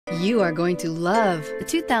You are going to love the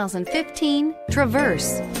 2015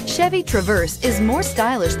 Traverse. Chevy Traverse is more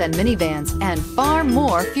stylish than minivans and far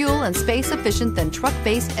more fuel and space efficient than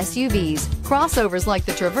truck-based SUVs. Crossovers like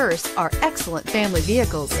the Traverse are excellent family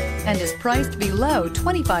vehicles and is priced below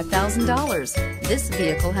 $25,000. This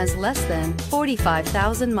vehicle has less than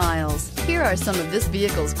 45,000 miles. Here are some of this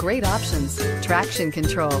vehicle's great options: traction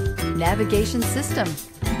control, navigation system,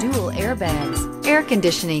 dual airbags, air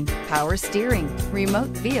conditioning, power steering, remote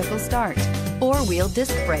vehicle start, four-wheel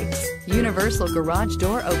disc brakes, universal garage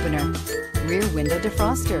door opener, rear window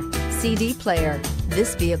defroster, CD player.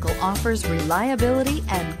 This vehicle offers reliability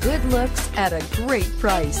and good looks at a great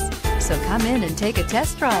price. So come in and take a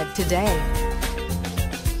test drive today.